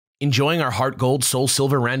Enjoying our HeartGold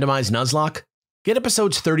SoulSilver randomized Nuzlocke? Get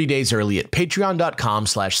episodes 30 days early at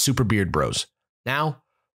patreon.com/superbeardbros. Now,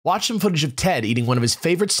 watch some footage of Ted eating one of his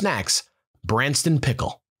favorite snacks, Branston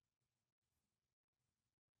Pickle.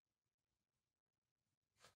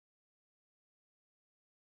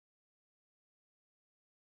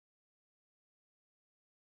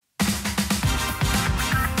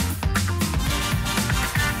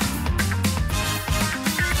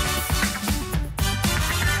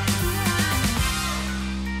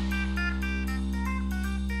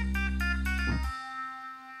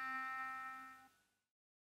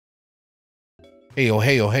 Heyo,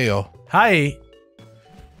 heyo, heyo. Hi.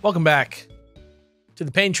 Welcome back to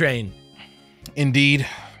the Pain Train. Indeed.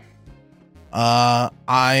 I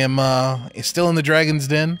am still in the Dragon's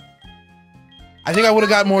Den. I think I would have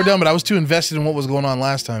got more done, but I was too invested in what was going on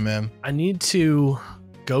last time, man. I need to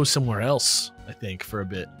go somewhere else, I think, for a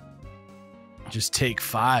bit. Just take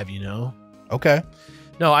 5, you know? Okay.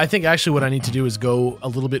 No, I think actually what I need to do is go a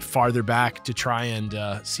little bit farther back to try and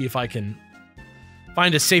see if I can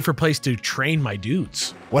find a safer place to train my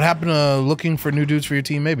dudes. What happened to looking for new dudes for your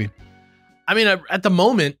team, maybe? I mean, at the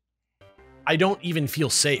moment, I don't even feel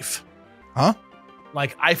safe. Huh?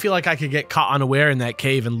 Like, I feel like I could get caught unaware in that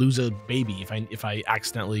cave and lose a baby if I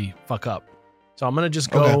accidentally fuck up. So I'm going to just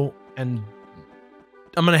go and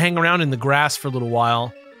I'm going to hang around in the grass for a little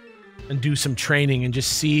while and do some training and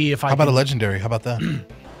just see if I How about a legendary? How about that?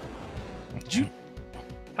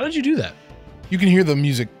 How did you do that? You can hear the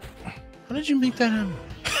music. How did you make that happen?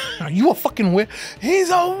 Are you a fucking witch? He's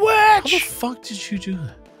a How the witch! fuck did you do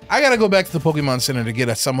that? I gotta go back to the Pokemon Center to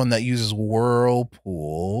get someone that uses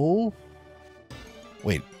Whirlpool.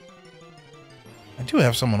 Wait. I do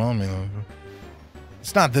have someone on me, though.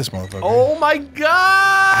 It's not this motherfucker. Oh my god!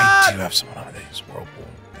 I do have someone on me that uses Whirlpool.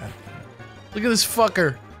 God. Look at this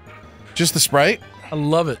fucker. Just the Sprite? I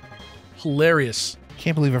love it. Hilarious.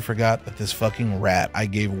 Can't believe I forgot that this fucking rat I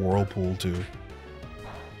gave Whirlpool to.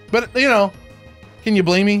 But, you know, can you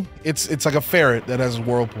blame me? It's like a ferret that has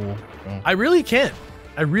Whirlpool. So. I really can't.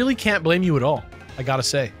 I really can't blame you at all. I gotta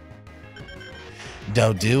say.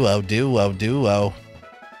 Duo.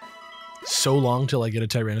 So long till I get a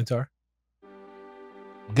Tyranitar.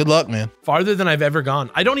 Good luck, man. Farther than I've ever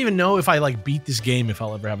gone. I don't even know if I like beat this game if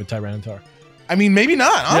I'll ever have a Tyranitar. I mean, maybe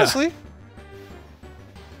not, honestly. Yeah.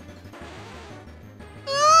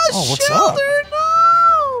 Oh, what's up? No!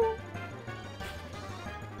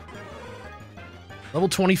 Level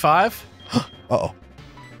 25? Uh-oh.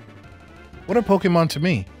 What are Pokemon to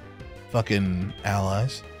me? Fucking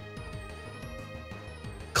allies.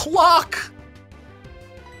 Clock!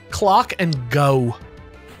 Clock and go.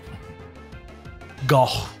 Go.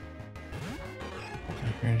 What kind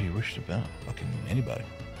of parent do you wish to bet? Fucking anybody.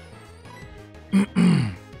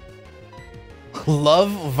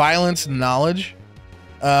 Love, violence, knowledge.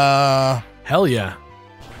 Hell yeah.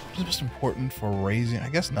 What's the most important for raising? I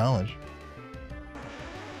guess knowledge.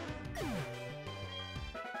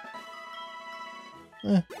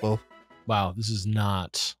 Well. Wow, this is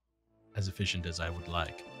not as efficient as I would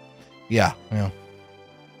like. Yeah.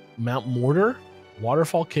 Mount Mortar?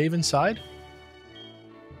 Waterfall cave inside?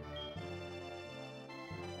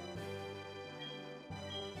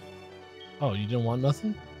 Oh, you didn't want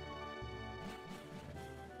nothing?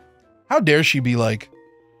 How dare she be like,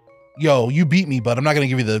 yo, you beat me, but I'm not going to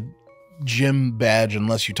give you the gym badge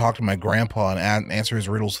unless you talk to my grandpa and answer his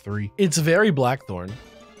riddles 3. It's very Blackthorn.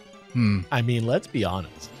 Hmm. I mean, let's be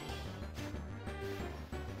honest.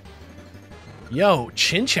 Yo,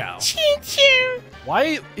 Chinchou. Chinchou.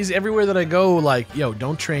 Why is everywhere that I go like, yo,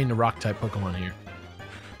 don't train the rock type Pokemon here?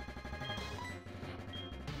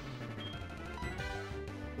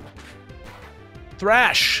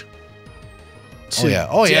 Thrash. Oh yeah.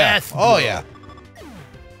 Oh yeah. Death, Oh bro. yeah.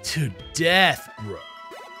 To death, bro.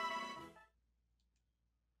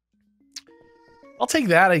 I'll take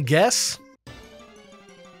that, I guess.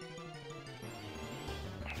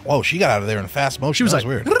 Whoa, she got out of there in fast motion. She was That like,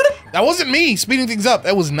 weird. That wasn't me speeding things up.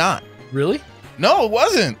 That was not. Really? No, it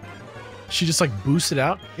wasn't. She just like boosted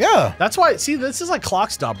out. Yeah. That's why, see, this is like clock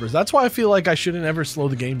stoppers. That's why I feel like I shouldn't ever slow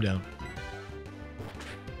the game down.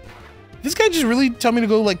 This guy just really tell me to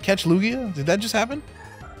go like catch Lugia? Did that just happen?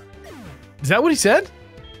 Is that what he said?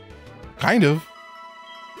 Kind of.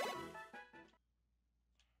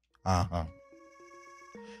 Uh-huh.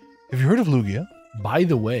 Have you heard of Lugia? By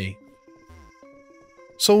the way.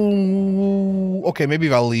 So, okay, maybe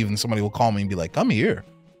if I'll leave and somebody will call me and be like, come here.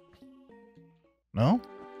 No?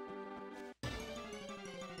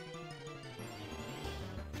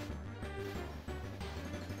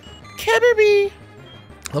 Caterpie.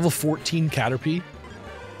 Level 14 Caterpie.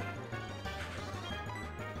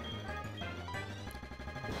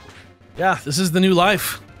 Yeah, this is the new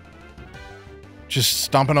life. Just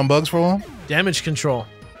stomping on bugs for a while? Damage control.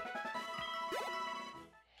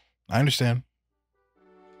 I understand.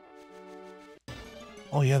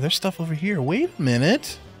 Oh yeah, there's stuff over here. Wait a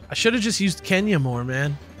minute. I should have just used Kenya more,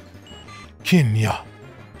 man. Kenya.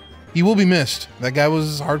 He will be missed. That guy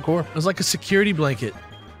was hardcore. It was like a security blanket.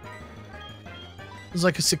 It was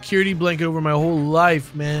like a security blanket over my whole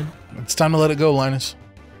life, man. It's time to let it go, Linus.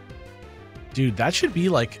 Dude, that should be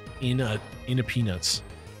like in a Peanuts.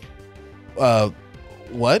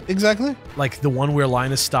 What exactly? Like the one where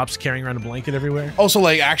Linus stops carrying around a blanket everywhere. Also,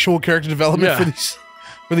 like actual character development Yeah.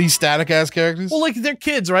 for these static ass characters. Well, like they're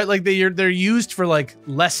kids, right? Like they're used for like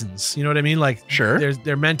lessons. You know what I mean? Like Sure.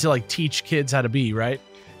 they're meant to like teach kids how to be, right?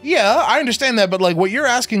 Yeah, I understand that, but like what you're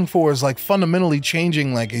asking for is like fundamentally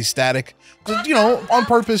changing like a static, you know, on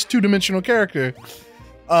purpose 2-dimensional character.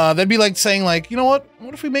 That'd be like saying like, you know what?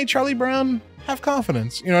 What if we made Charlie Brown have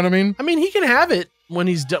confidence? You know what I mean? I mean, he can have it when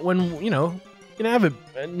he's done. When you know, he can have it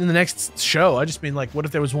in the next show. I just mean like, what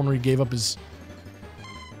if there was one where he gave up his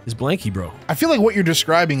blankie, bro? I feel like what you're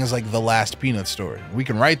describing is like the last Peanut story. We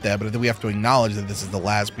can write that, but then we have to acknowledge that this is the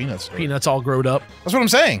last Peanut story. Peanuts all growed up. That's what I'm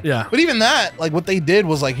saying. Yeah. But even that, like what they did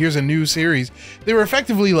was like, here's a new series. They were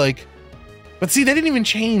effectively like, but see, they didn't even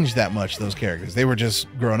change that much, those characters. They were just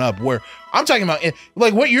grown up. Where I'm talking about,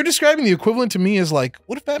 like what you're describing, the equivalent to me is like,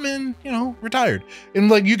 what if Batman, you know, retired? And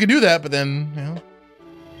like you could do that, but then, you know,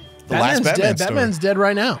 the last Batman dead. story. Batman's dead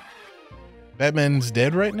right now. Batman's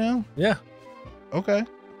dead right now? Yeah, Okay.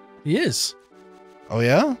 he is. Oh,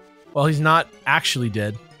 yeah? Well, he's not actually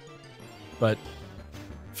dead, but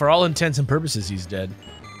for all intents and purposes, he's dead.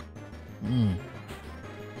 Hmm.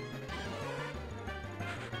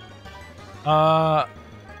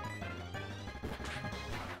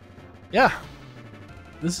 Yeah.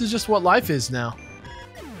 This is just what life is now.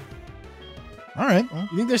 All right. Well,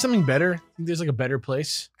 You think there's something better? Think there's like a better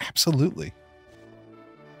place? absolutely.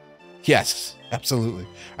 Yes, absolutely.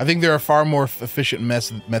 I think there are far more efficient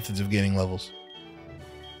methods of gaining levels.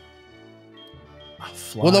 Oh,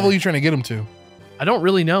 fly. What level are you trying to get him to? I don't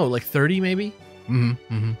really know. Like 30 maybe? Mm-hmm.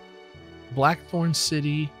 Mm-hmm. Blackthorn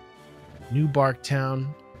City, New Barktown.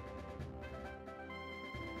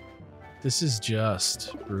 This is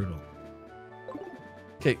just brutal.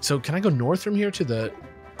 Okay, so can I go north from here to the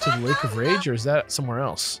Lake of Rage, or is that somewhere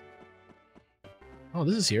else? Oh,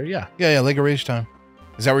 this is here, yeah. Yeah, Lake of Rage time.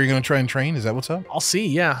 Is that where you're going to try and train? Is that what's up? I'll see,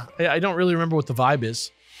 yeah. I don't really remember what the vibe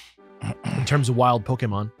is in terms of wild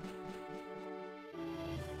Pokemon.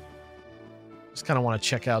 Just kind of want to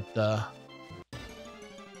check out the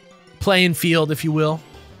playing field, if you will.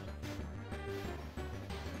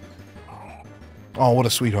 Oh, what a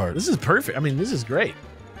sweetheart. This is perfect. I mean, this is great.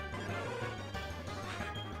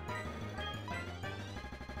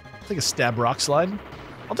 I'll take a stab rock slide.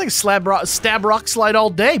 I'll take a stab rock slide all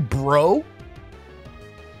day, bro.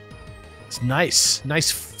 It's nice. Nice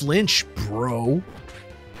flinch, bro.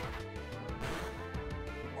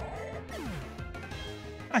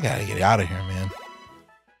 I gotta get out of here, man.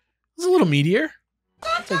 It's a little meteor.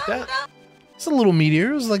 I'll take that. It's a little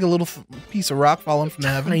meteor. It was like a little piece of rock falling from the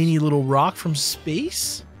heavens. Tiny little rock from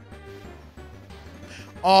space.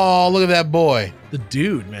 Oh, look at that boy. The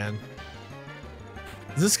dude, man.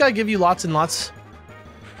 Does this guy give you lots and lots?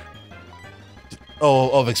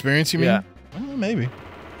 Oh, of experience, you mean? Yeah. Maybe.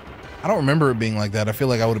 I don't remember it being like that. I feel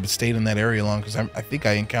like I would have stayed in that area long because I think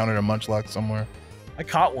I encountered a Munchlax somewhere. I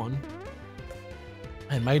caught one.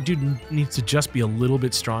 Man, my dude needs to just be a little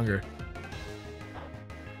bit stronger.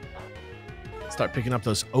 Start picking up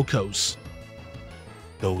those Okos.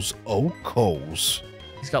 Those Okos.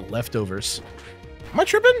 He's got leftovers. Am I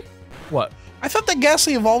tripping? What? I thought that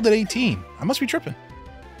Ghastly evolved at 18. I must be tripping.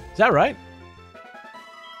 Is that right?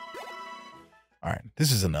 All right,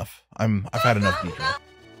 this is enough. I've had enough Beedrill.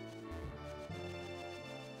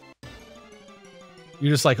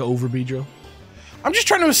 You're just like over Beedrill? I'm just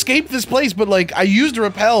trying to escape this place, but like I used a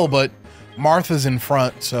repel, but Martha's in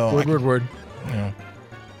front, so Word. you know.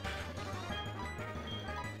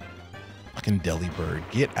 Fucking Delibird,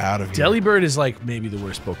 get out of here. Delibird is like maybe the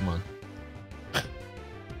worst Pokemon.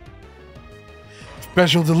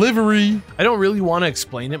 Special delivery. I don't really want to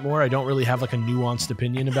explain it more. I don't really have like a nuanced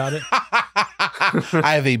opinion about it.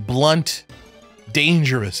 I have a blunt,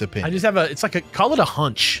 dangerous opinion. I just have it's like call it a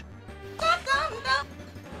hunch.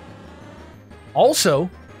 Also,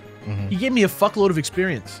 he gave me a fuckload of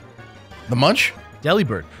experience. The Munch?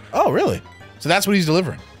 Delibird. Oh, really? So that's what he's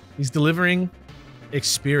delivering. He's delivering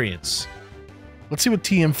experience. Let's see what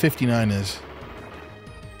TM59 is.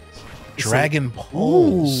 Dragon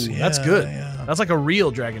Pulse. Ooh, that's good. Yeah. That's like a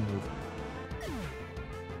real dragon move.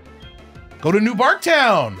 Go to New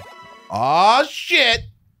Barktown. Oh shit!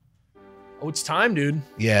 Oh, it's time, dude.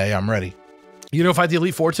 Yeah, I'm ready. You gonna fight the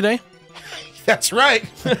Elite Four today? That's right.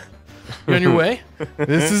 You on your way?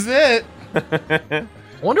 This is it. I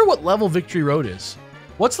wonder what level Victory Road is.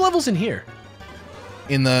 What's levels in here?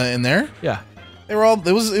 In there? Yeah. They were all.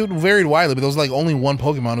 It varied widely, but there was like only one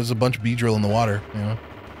Pokemon. It was a bunch of Beedrill in the water. You know,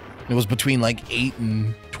 it was between like 8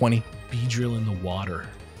 and 20. Beedrill in the water.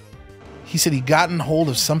 He said he gotten hold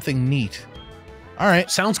of something neat. All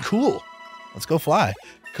right, Sounds cool. let's go fly.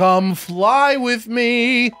 Come fly with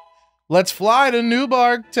me. Let's fly to New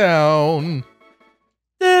Bark Town.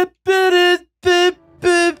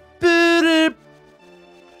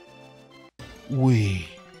 We.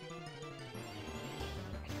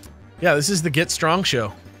 Yeah, this is the Get Strong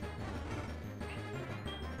show.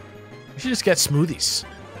 You should just get smoothies.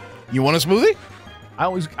 You want a smoothie? I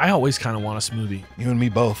always kind of want a smoothie. You and me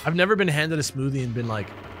both. I've never been handed a smoothie and been like,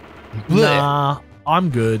 Blech. nah, I'm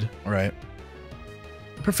good. All right.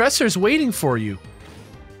 The professor's waiting for you.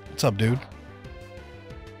 What's up, dude?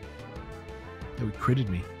 They critted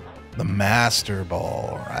me. The Master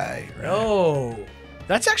Ball. Right. Oh,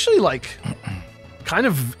 that's actually like kind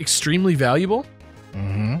of extremely valuable,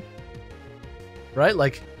 Mm-hmm. right?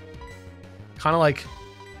 Like, kind of like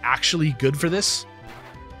actually good for this.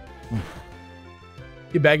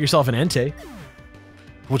 You bag yourself an Entei.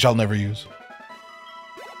 Which I'll never use.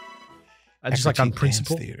 Just like on Ecruteak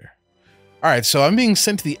principle. Dance Theater. All right, so I'm being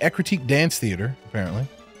sent to the Ecruteak Dance Theater, apparently.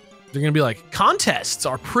 They're gonna be like, contests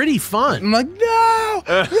are pretty fun. I'm like, no!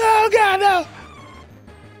 No, God, no!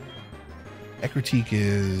 Ecruteak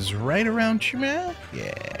is right around your mouth?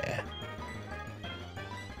 Yeah.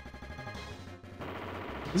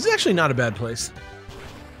 This is actually not a bad place.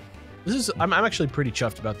 I'm actually pretty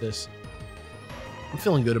chuffed about this. I'm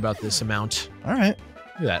feeling good about this amount. All right.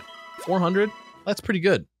 Look at that. 400? That's pretty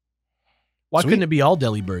good. Why Sweet. couldn't it be all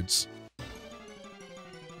Delibirds?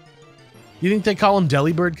 You think they call him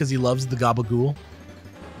Delibird because he loves the Gabagool?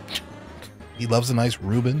 He loves a nice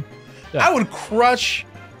Reuben. Yeah. I would crush...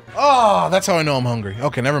 Oh, that's how I know I'm hungry.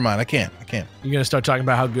 Okay, never mind. I can't. You're gonna start talking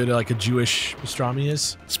about how good like a Jewish pastrami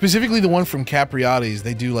is? Specifically the one from Capriati's.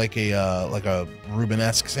 They do like a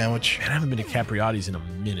Reuben-esque sandwich. Man, I haven't been to Capriati's in a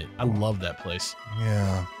minute. I love that place.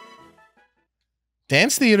 Yeah.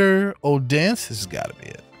 Dance Theater. Oh, dance. This has got to be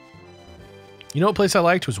it. You know what place I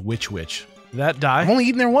liked was Witch Witch. Did that die? I've only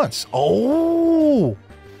eaten there once. Oh.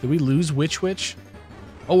 Did we lose Witch Witch?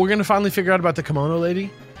 Oh, we're gonna finally figure out about the kimono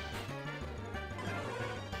lady?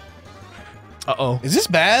 Uh-oh. Is this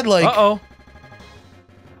bad? Like, Uh-oh.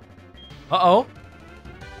 Uh-oh.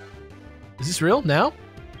 Is this real now?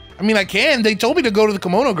 I mean, I can. They told me to go to the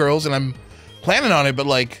Kimono Girls, and I'm planning on it. But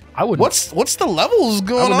like, I wouldn't. what's the levels I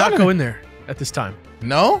going would on? not go in there at this time.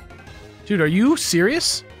 No. Dude, are you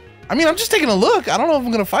serious? I mean, I'm just taking a look. I don't know if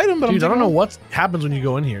I'm gonna fight him, but Dude, I I'm don't know what happens when you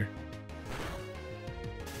go in here.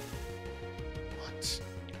 What?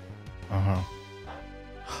 Uh-huh.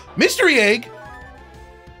 Mystery egg.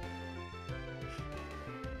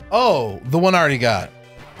 Oh, the one I already got.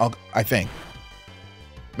 I think.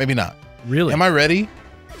 Maybe not. Really? Am I ready?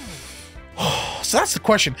 So that's the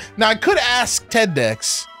question. Now I could ask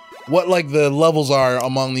TEDx what like the levels are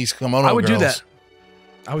among these kimono I would girls. do that.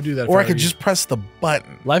 I would do that. if Or I were could you. just press the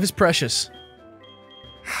button. Life is precious.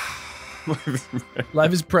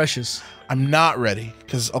 Life is precious. I'm not ready.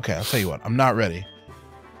 Because, okay, I'll tell you what. I'm not ready.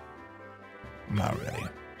 I'm not ready.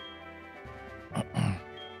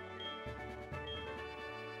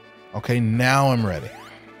 Okay, now I'm ready.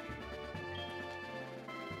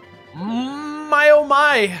 My oh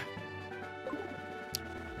my.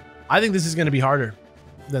 I think this is going to be harder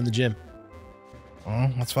than the gym Well,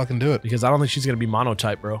 let's fucking do it. because I don't think she's going to be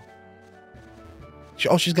monotype, bro.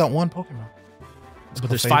 She's got one Pokemon. But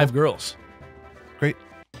there's Clefable. 5 girls. Great.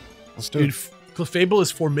 Let's do Dude, it. Clefable is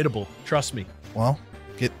formidable. Trust me. Well,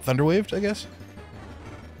 get Thunderwaved, I guess.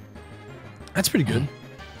 That's pretty good.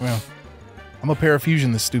 Well, I'm a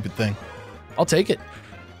Parafusion this stupid thing. I'll take it.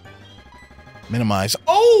 Minimize.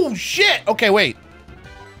 Oh, shit! Okay, wait.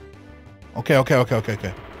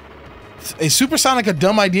 Okay. Is Supersonic a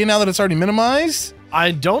dumb idea now that it's already minimized?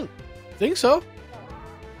 I don't think so.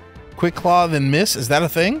 Quick Claw, then Miss? Is that a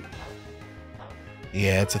thing?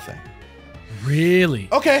 Yeah, it's a thing. Really?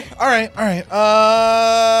 Okay, alright.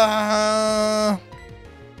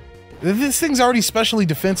 This thing's already specially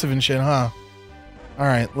defensive and shit, huh?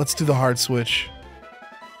 Alright, let's do the hard switch.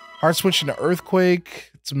 Hard switch into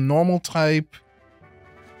Earthquake. Some normal type.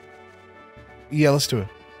 Yeah, let's do it.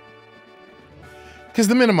 Because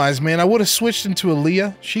the minimize, man, I would have switched into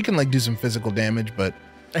Aaliyah. She can, like, do some physical damage, but...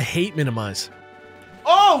 I hate minimize.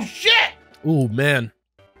 Oh, shit! Ooh, man.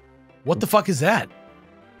 What the fuck is that?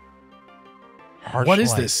 Harsh What is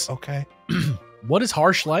light. this? Okay. What is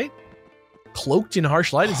harsh light? Cloaked in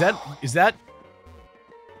harsh light? Is that?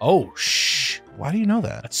 Oh, shh. Why do you know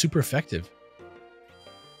that? That's super effective.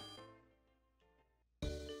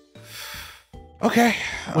 Okay.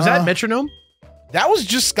 Was that metronome? That was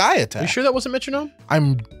just Sky Are Attack. you sure that wasn't metronome?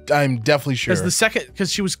 I'm definitely sure.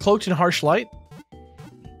 Because she was cloaked in harsh light,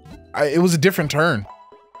 It was a different turn.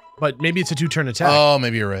 but maybe it's a 2-turn attack. Oh,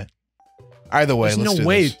 maybe you're right. Either way, There's let's no do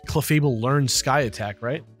way this. Clefable learned Sky Attack,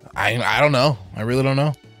 right? I don't know. I really don't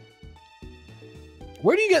know.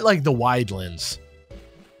 Where do you get like the wide lens?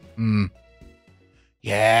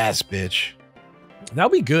 Yes, bitch. That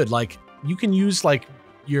would be good. Like you can use like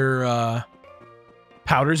your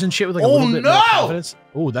powders and shit with like a Oh, little bit more no! confidence.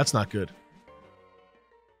 Oh, that's not good.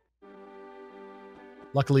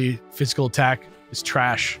 Luckily, physical attack is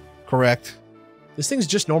trash. Correct. This thing's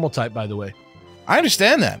just normal type, by the way. I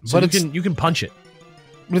understand that, So but you can punch it.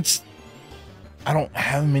 it's. I don't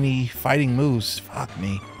have many fighting moves. Fuck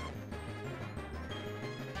me.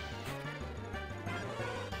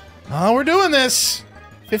 Oh, we're doing this.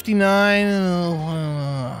 59.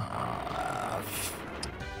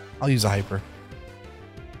 I'll use a hyper.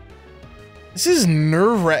 This is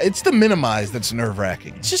nerve-wracking. It's the minimize that's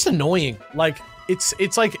nerve-wracking. It's just annoying. Like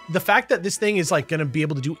it's like the fact that this thing is like gonna be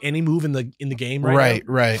able to do any move in the game right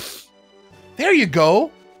now. Right. There you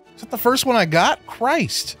go. Is that the first one I got?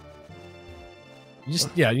 Christ. You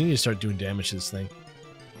need to start doing damage to this thing.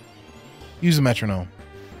 Use a metronome.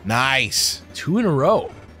 Nice. 2 in a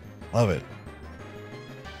row. Love it.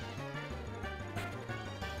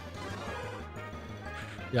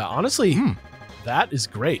 Yeah, honestly, that is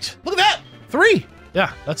great. Look at that. 3.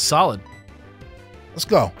 Yeah, that's solid. Let's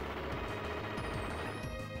go.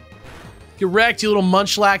 Get wrecked, you little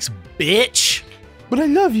munchlax, bitch. But I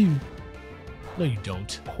love you. No, you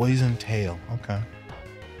don't. Poison tail. Okay.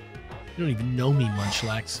 You don't even know me,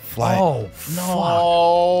 munchlax. Fly. Oh,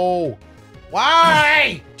 No.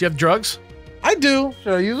 Why? Do you have drugs? I do.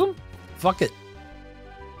 Should I use them? Fuck it.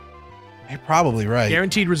 You're probably right.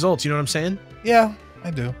 Guaranteed results, you know what I'm saying? Yeah,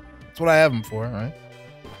 I do. That's what I have them for, right?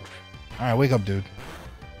 All right, wake up, dude.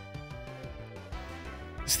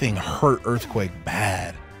 This thing hurt Earthquake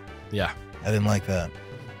bad. Yeah. I didn't like that.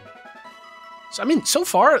 So, I mean, so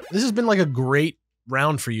far, this has been like a great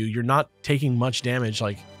round for you. You're not taking much damage.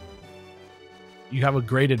 Like, you have a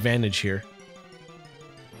great advantage here.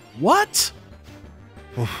 What?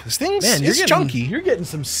 Oof, this thing's Man, it's chunky. You're getting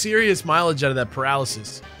some serious mileage out of that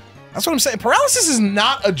paralysis. That's what I'm saying. Paralysis is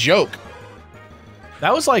not a joke.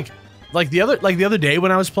 That was like the other day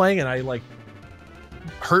when I was playing and I like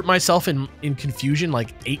hurt myself in confusion like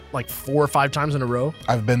 4 or 5 times in a row.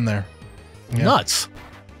 I've been there. Yeah. Nuts.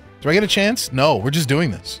 Do I get a chance? No, we're just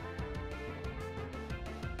doing this.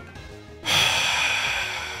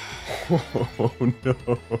 Oh no.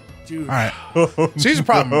 Dude. All right. So here's the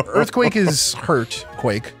problem. Earthquake is hurt.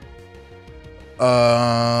 Quake.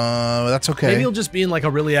 That's okay. Maybe you'll just be in like a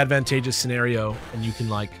really advantageous scenario and you can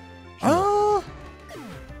like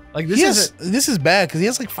like this this is bad because he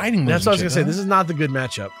has like fighting moves. That's what I was and gonna say. shit, This is not the good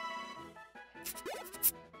matchup.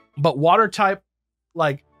 But water type,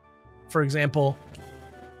 like, for example,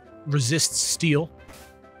 resists steel.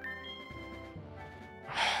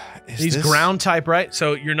 Is He's this- ground type, right?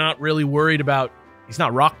 So you're not really worried about. He's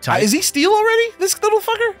not rock type. Is he steel already? This little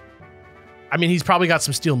fucker? I mean, he's probably got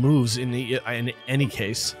some steel moves in any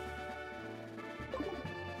case.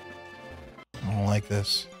 I don't like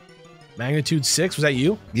this. Magnitude 6, was that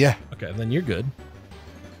you? Yeah. Okay, then you're good.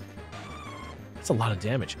 That's a lot of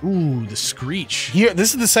damage. Ooh, the screech. Here,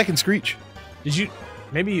 this is the second screech. Did you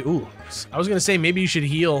maybe? Ooh, I was gonna say maybe you should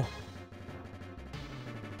heal.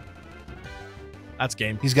 That's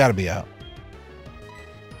game. He's got to be out.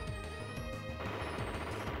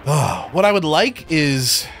 Oh, what I would like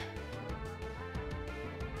is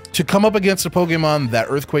to come up against a Pokemon that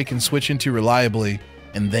Earthquake can switch into reliably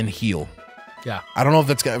and then heal. Yeah. I don't know if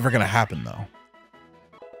that's ever going to happen, though.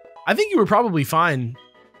 I think you were probably fine,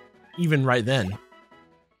 even right then.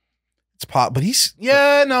 It's pop, but he's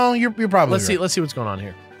no, you're probably Let's see. right. Let's see what's going on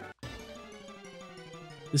here.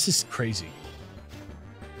 This is crazy.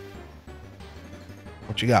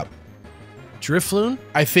 What you got? Drifloon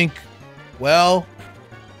I think. Well,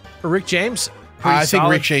 for Rick James. Pretty I think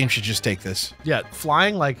solid. Rick James should just take this. Yeah,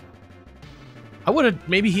 flying like. I would have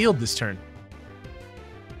maybe healed this turn.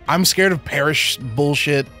 I'm scared of Perish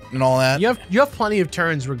bullshit and all that. You have plenty of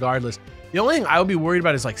turns regardless. The only thing I would be worried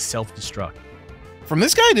about is like self-destruct. From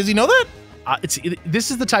this guy, does he know that?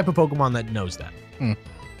 This is the type of Pokemon that knows that. All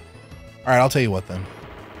right, I'll tell you what then.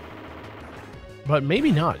 But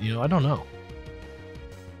maybe not. I don't know.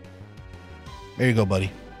 There you go,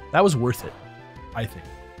 buddy. That was worth it. I think.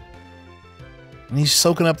 And he's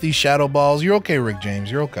soaking up these shadow balls. You're okay, Rick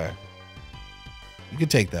James. You're okay. You can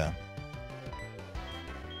take that.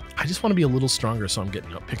 I just want to be a little stronger, so I'm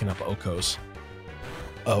picking up Okos.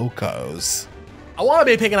 Okos. I want to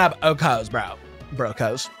be picking up Okos, bro.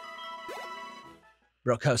 Brokos.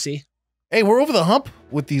 Brokosi. Hey, we're over the hump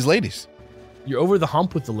with these ladies. You're over the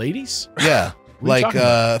hump with the ladies? Yeah. What are you Like talking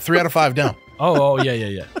about? 3 out of 5 down. Oh,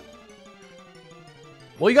 yeah.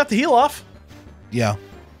 Well, you got the heal off. Yeah.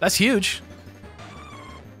 That's huge.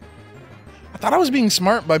 I thought I was being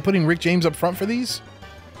smart by putting Rick James up front for these.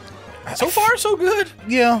 So far, so good.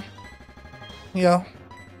 Yeah. Yeah.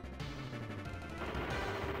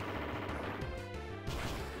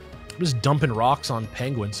 I'm just dumping rocks on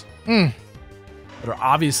penguins Mm. that are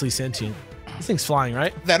obviously sentient. This thing's flying,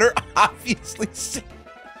 right? That are obviously sick.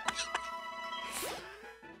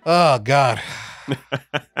 Oh, God.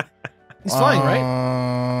 He's flying,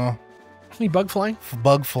 right? Any bug flying?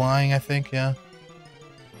 Bug flying, I think, yeah.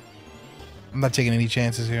 I'm not taking any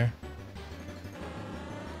chances here.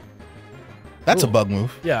 That's Ooh. a bug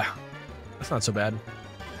move. Yeah. That's not so bad.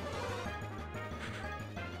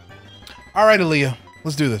 All right, Aaliyah.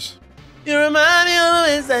 Let's do this. You remind me of a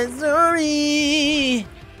West Side Story.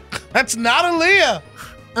 That's not Aaliyah.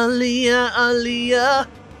 Aaliyah.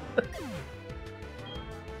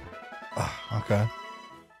 Oh, okay.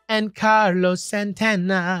 And Carlos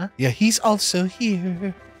Santana. Yeah, he's also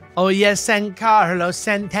here. Oh, yes, and Carlos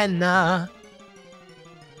Santana.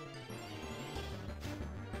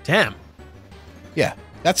 Damn. Yeah,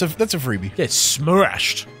 that's a freebie. Get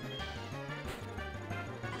smashed.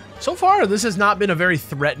 So far, this has not been a very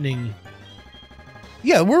threatening,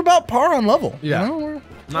 Yeah, we're about par on level. Yeah. You know, we're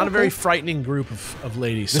not a okay. very frightening group of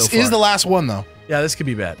ladies. This so far. is the last one though. Yeah, this could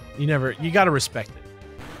be bad. You got to respect it.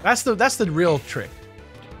 That's the real trick.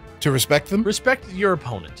 To respect them, Respect your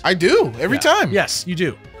opponent. I do every Yeah. time. Yes, you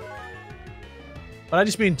do. But I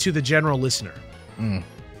just mean to the general listener. Mm.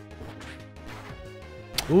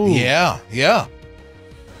 Ooh. Yeah.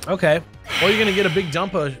 Okay. Well, you're gonna get a big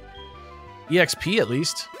dump of EXP at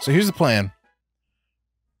least. So here's the plan.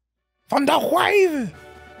 Thunder wave.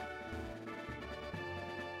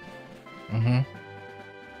 Mm-hmm.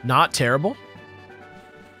 Not terrible.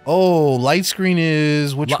 Oh, light screen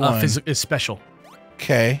is which one? Is special.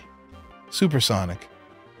 Okay. Supersonic.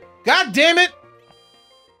 God damn it!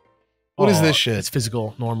 What is this shit? It's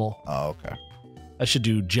physical, normal. Oh, okay. That should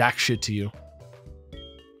do jack shit to you.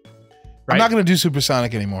 I'm not gonna do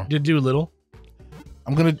supersonic anymore. Did do a little.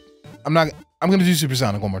 I'm gonna do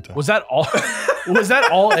supersonic one more time. Was that all? Was that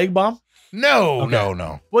all egg bomb? No, Okay.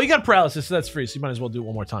 no. Well, you got paralysis, so that's free. So you might as well do it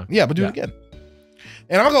one more time. Yeah, but do it again.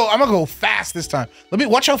 And I'm gonna go fast this time. Let me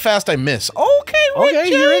watch how fast I miss. Okay, Rick James.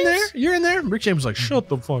 You're in there. You're in there. Rick James was like, shut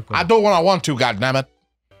the fuck up. I do what I want to, goddammit.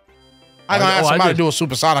 I'm gonna ask somebody to do a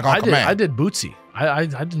supersonic on command. I did Bootsy. I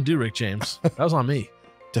didn't do Rick James. That was on me.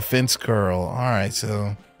 Defense curl. All right,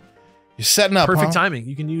 so you're setting up. Perfect huh? timing.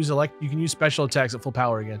 You can use special attacks at full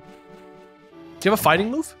power again. Do you have a fighting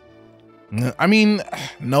move? I mean,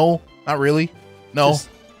 no, not really. No, Just-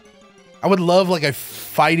 I would love like a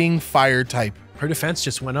fighting fire type. Her defense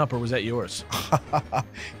just went up, or was that yours?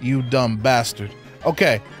 You dumb bastard.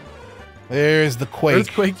 Okay, there's the quake.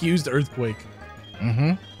 Earthquake used Earthquake.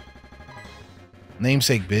 Mm-hmm.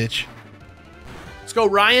 Namesake, bitch. Let's go,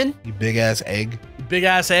 Ryan. You big ass egg. Big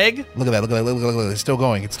ass egg. Look at that. Look at that. Look at that. It's still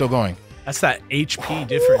going. It's still going. That's that HP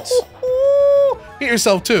difference. Hit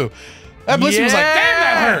yourself too. That Blissey was like, damn,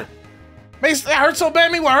 that Yeah. hurt. That hurt so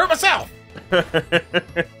bad, me will hurt myself.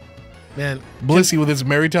 Man, Blissey with his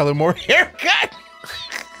Mary Tyler Moore haircut.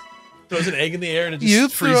 throws an egg in the air and it just You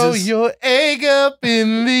freezes. throw your egg up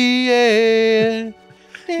in the air.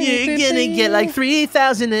 You're gonna get like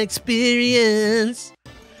 3,000 experience.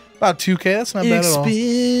 About 2K. That's not bad at all.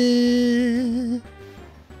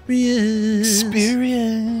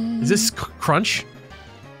 Experience. Is this crunch?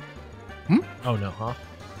 Hmm? Oh no, huh?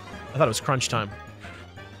 I thought it was crunch time.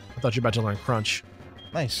 I thought you were about to learn crunch.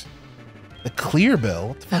 Nice. The clear bell.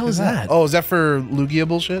 What the fuck hell is that? Oh, is that for Lugia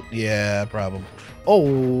bullshit? Yeah, probably. Oh,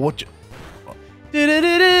 what?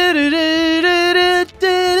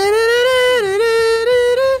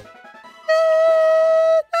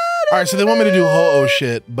 All right, so they want me to do ho-oh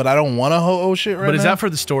shit, but I don't want to ho-oh shit right now. But is that for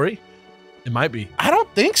the story? It might be. I don't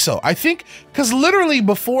think so. I think because literally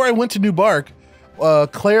before I went to New Bark,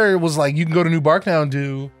 Claire was like, "You can go to New Bark now and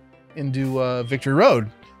do Victory Road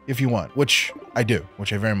if you want," which I do,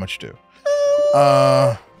 which I very much do.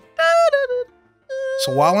 So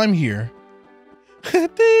while I'm here,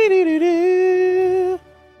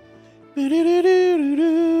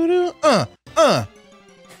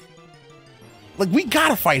 Like, we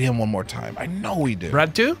gotta fight him one more time. I know we do.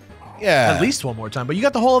 Brad too? Yeah. At least one more time. But you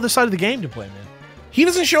got the whole other side of the game to play, man. He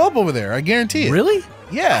doesn't show up over there. I guarantee it. Really?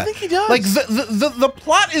 Yeah. I think he does. Like, the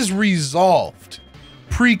plot is resolved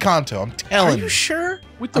pre-Kanto. I'm telling you. Are you sure?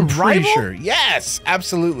 With the I'm pretty rival? sure. Yes,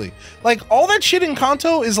 absolutely. Like, all that shit in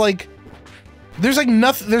Kanto is like, there's like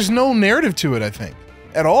nothing, there's no narrative to it, I think,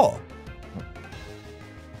 at all.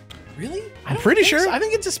 Really? I'm pretty sure. So. I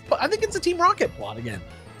think it's a Team Rocket plot again.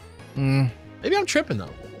 Mm, Maybe I'm tripping though.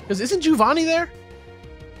 Because isn't Giovanni there?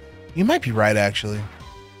 you might be right, actually.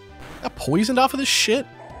 Got poisoned off of this shit?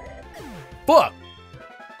 Fuck.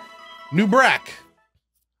 New Brack.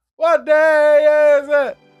 What day is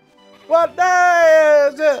it? What day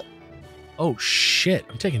is it? Oh shit.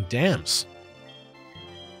 I'm taking dams.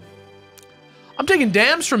 I'm taking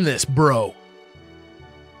dams from this, bro.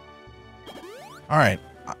 All right.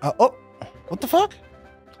 Oh, what the fuck?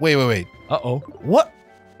 Wait. Uh-oh. What?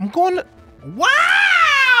 I'm going to...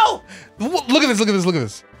 Wow! Look at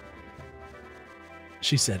this.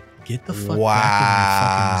 She said, get the fuck back in your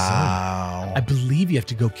fucking zone. Wow. I believe you have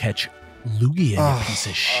to go catch Lugia, you piece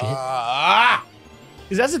of shit.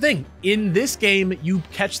 Because that's the thing. In this game, you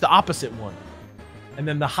catch the opposite one. And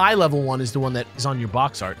then the high level one is the one that is on your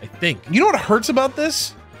box art, I think. You know what hurts about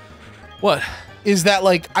this? What? Is that,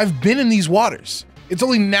 like, I've been in these waters. It's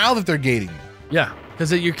only now that they're gating me. Yeah,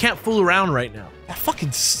 because you can't fool around right now. That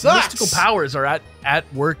fucking sucks. Mystical powers are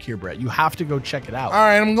at work here, Brett. You have to go check it out. All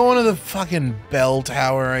right, I'm going to the fucking bell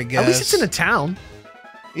tower, I guess. At least it's in a town.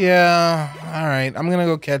 Yeah, all right. I'm going to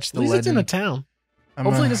go catch the At least legend. it's in a town.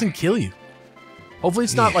 Hopefully it doesn't kill you. Hopefully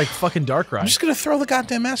it's not like fucking Darkrai. I'm just going to throw the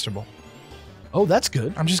goddamn Master Ball. Oh, that's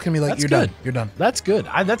good. I'm just going to be like, That's you're good. done. You're done. That's good.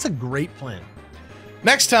 That's a great plan.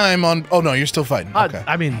 Next time on... Oh, no, you're still fighting. Okay.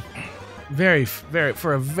 I mean, very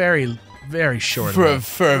for a very short For a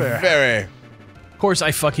amount. very... Of course,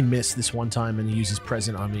 I fucking missed this one time and he used his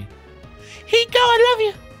present on me. He go, I love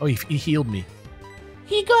you. Oh, he healed me.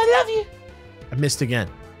 He go, I love you. I missed again.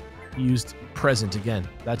 He used present again.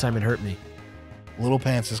 That time it hurt me. Little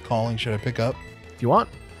Pants is calling. Should I pick up? If you want.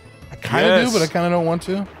 I kind of Yes. do, but I kind of don't want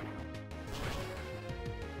to.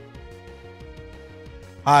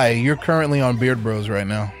 Hi, you're currently on Beard Bros right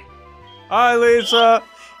now. Hi, Lisa.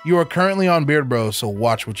 You are currently on Beard Bros, so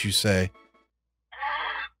watch what you say.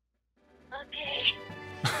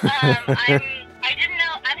 Okay. I didn't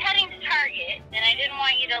know. I'm heading to Target, and I didn't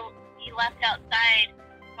want you to be left outside.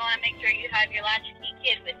 I want to make sure you have your latchkey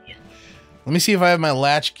kid with you. Let me see if I have my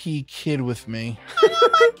latchkey kid with me. I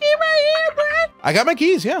got my key right here, Brad. I got my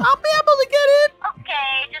keys, yeah. I'll be able to get it.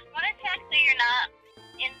 Okay, just want to check so you're not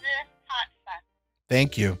in the hot sun.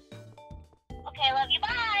 Thank you. Okay, love you.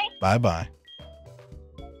 Bye. Bye-bye.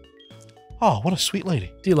 Oh, what a sweet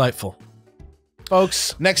lady. Delightful.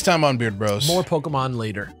 Folks, Next time on Beard Bros. more Pokemon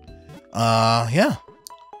later. Yeah.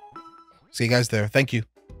 See you guys there. Thank you.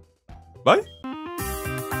 Bye.